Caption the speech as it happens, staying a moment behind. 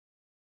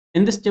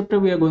In this chapter,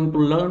 we are going to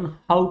learn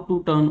how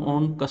to turn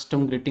on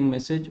custom greeting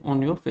message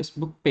on your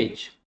Facebook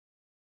page.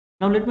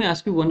 Now, let me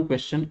ask you one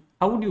question.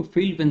 How would you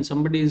feel when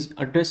somebody is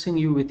addressing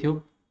you with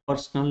your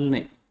personal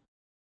name?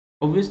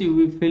 Obviously,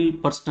 we feel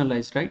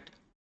personalized, right?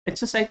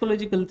 It's a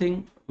psychological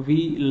thing.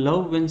 We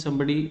love when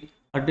somebody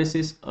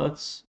addresses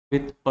us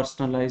with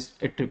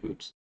personalized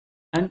attributes.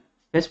 And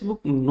Facebook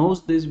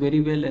knows this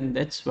very well, and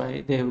that's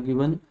why they have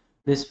given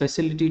this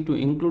facility to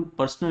include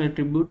personal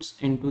attributes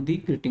into the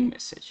greeting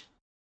message.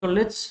 So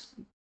let's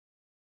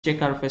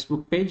check our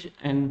Facebook page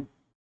and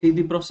see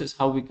the process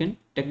how we can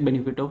take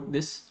benefit of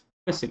this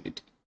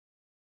facility.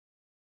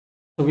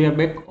 So we are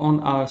back on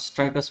our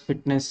Strikers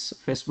Fitness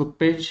Facebook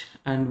page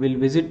and we'll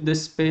visit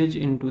this page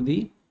into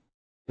the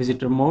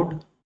visitor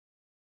mode,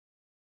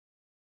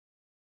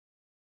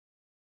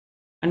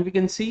 and we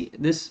can see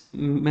this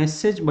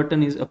message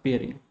button is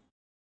appearing.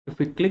 If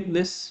we click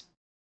this,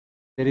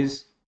 there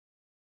is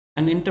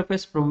an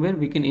interface from where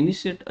we can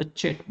initiate a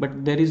chat,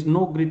 but there is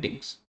no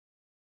greetings.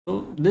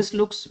 So this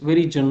looks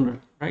very general,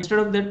 right? Instead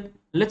of that,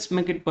 let's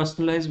make it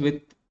personalized with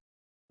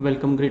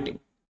welcome greeting.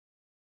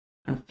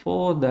 And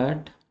for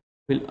that,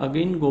 we'll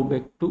again go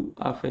back to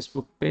our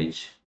Facebook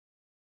page.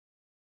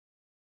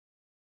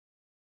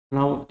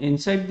 Now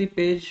inside the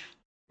page,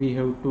 we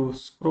have to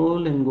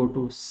scroll and go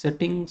to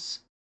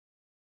settings.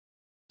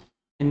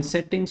 In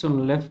settings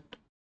on left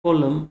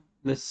column,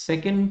 the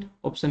second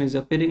option is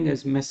appearing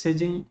as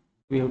messaging.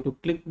 We have to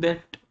click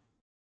that.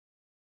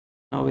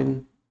 Now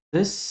in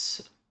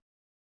this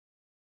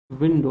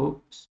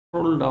window,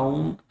 scroll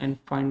down and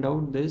find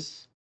out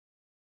this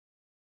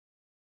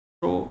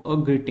show a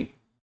greeting.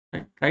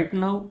 Right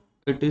now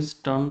it is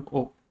turned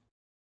off.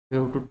 We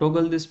have to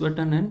toggle this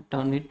button and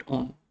turn it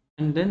on,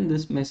 and then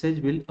this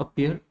message will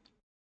appear.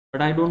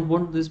 But I don't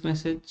want this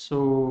message,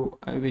 so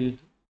I will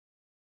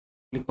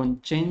click on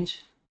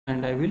change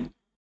and I will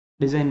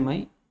design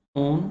my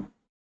own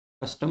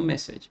custom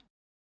message.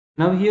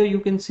 Now here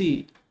you can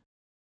see,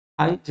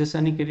 hi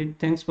Jasani Kirit,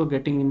 thanks for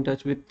getting in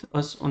touch with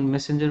us on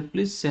Messenger.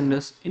 Please send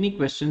us any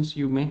questions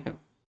you may have.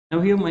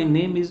 Now here my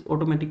name is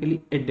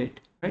automatically added,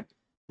 right?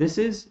 This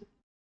is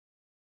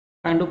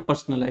kind of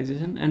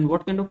personalization. And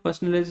what kind of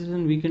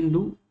personalization we can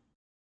do?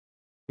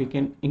 We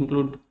can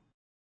include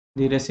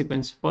the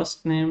recipient's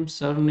first name,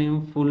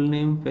 surname, full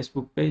name,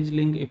 Facebook page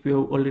link. If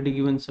you have already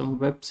given some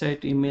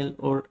website, email,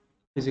 or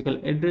physical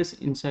address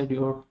inside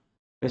your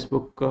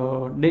Facebook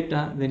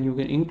data, then you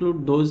can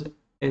include those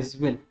as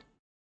well.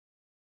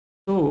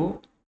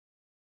 So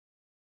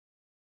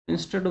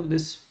instead of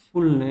this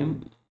full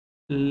name,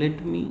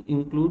 let me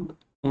include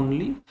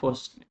only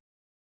first name.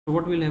 So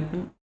what will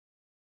happen?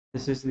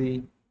 This is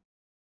the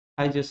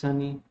hi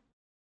Jasani.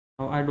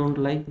 Now I don't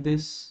like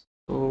this,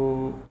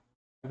 so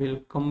I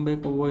will come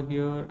back over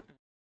here.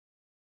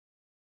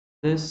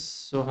 This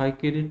so hi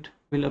Kirit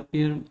will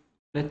appear.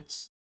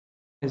 Let's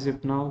as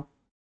if now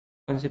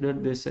consider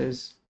this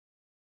as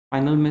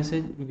final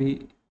message.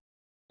 We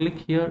click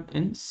here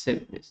and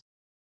save this.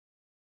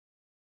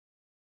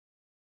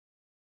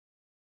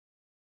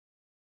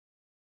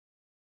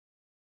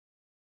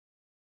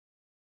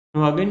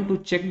 Now again, to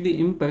check the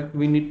impact,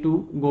 we need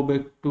to go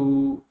back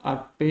to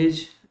our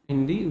page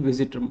in the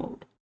visitor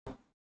mode.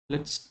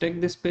 Let's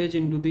take this page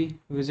into the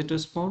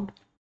visitors mode.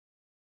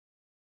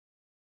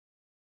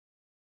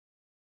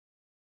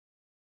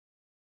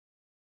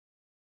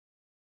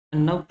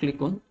 And now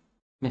click on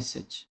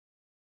message.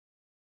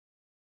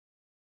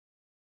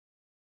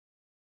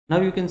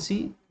 Now you can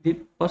see the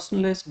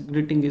personalized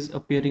greeting is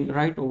appearing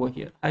right over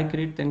here. Hi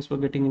Kirit, thanks for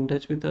getting in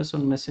touch with us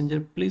on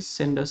Messenger. Please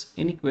send us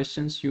any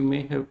questions you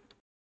may have.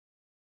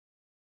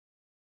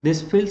 This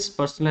feels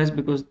personalized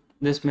because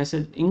this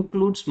message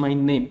includes my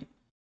name,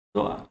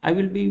 so I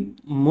will be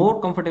more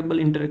comfortable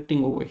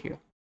interacting over here.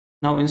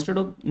 Now instead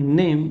of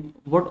name,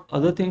 what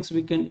other things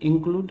we can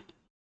include?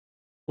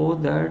 For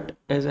that,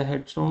 as I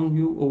had shown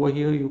you over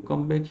here, you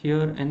come back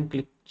here and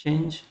click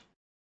change,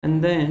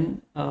 and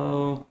then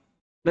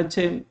let's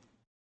say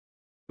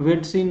we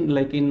had seen,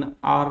 like in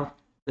our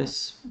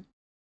this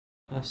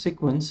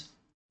sequence,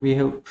 we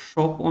have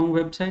shop on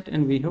website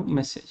and we have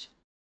message,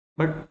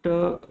 but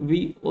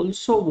we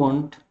also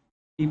want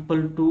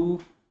people to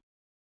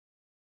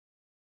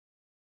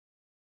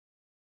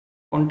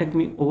contact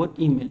me over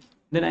email.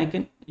 Then I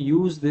can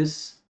use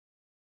this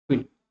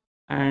field,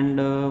 and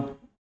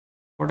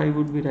what I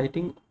would be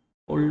writing,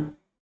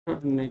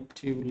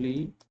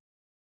 alternatively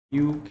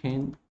you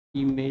can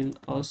email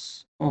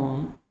us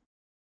on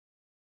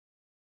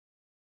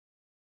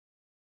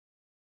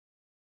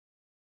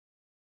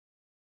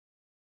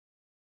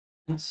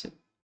and save.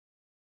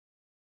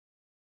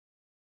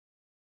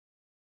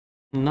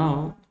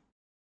 Now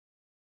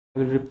I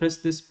will refresh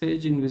this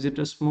page in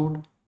visitors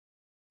mode.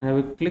 I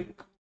will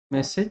click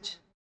message.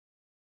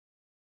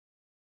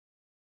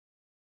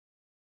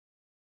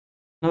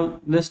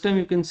 Now this time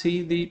you can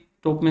see the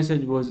top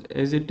message was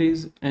as it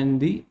is and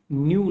the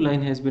new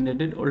line has been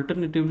added.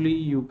 Alternatively,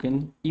 you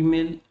can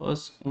email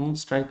us on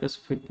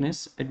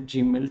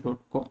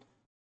strikersfitness@gmail.com.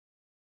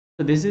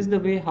 So this is the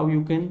way how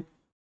you can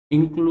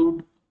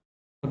include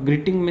a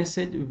greeting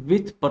message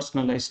with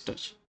personalized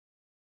touch.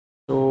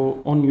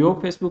 So on your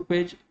Facebook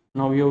page,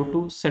 now you have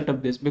to set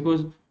up this,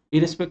 because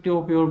irrespective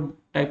of your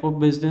type of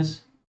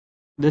business,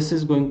 this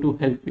is going to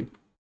help you.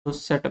 So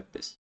set up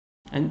this,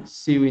 and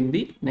see you in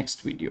the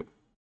next video.